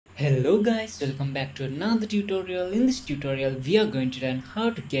Hello guys, welcome back to another tutorial. In this tutorial, we are going to learn how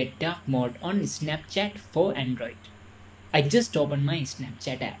to get dark mode on Snapchat for Android. I just opened my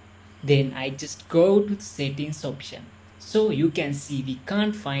Snapchat app. Then I just go to the settings option. So you can see we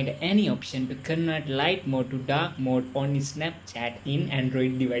can't find any option to convert light mode to dark mode on Snapchat in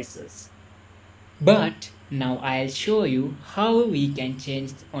Android devices. But now I'll show you how we can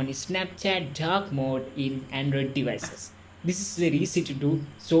change on Snapchat dark mode in Android devices. This is very easy to do,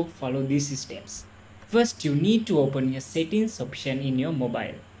 so follow these steps. First, you need to open your settings option in your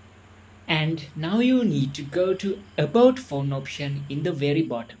mobile. And now you need to go to About Phone option in the very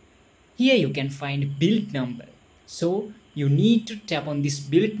bottom. Here you can find build number. So you need to tap on this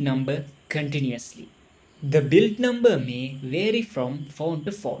build number continuously. The build number may vary from phone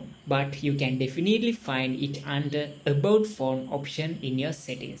to phone, but you can definitely find it under About Phone option in your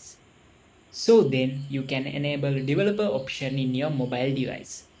settings. So then you can enable developer option in your mobile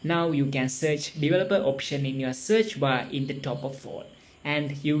device. Now you can search developer option in your search bar in the top of phone,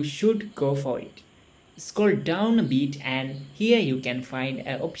 and you should go for it. Scroll down a bit and here you can find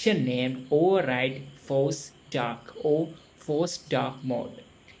an option named Override Force Dark or Force Dark mode.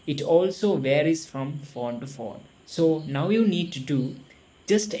 It also varies from phone to phone. So now you need to do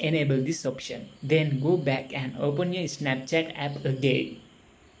just enable this option, then go back and open your Snapchat app again.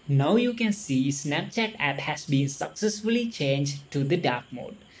 Now you can see Snapchat app has been successfully changed to the dark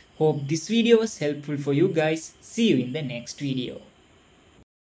mode. Hope this video was helpful for you guys. See you in the next video.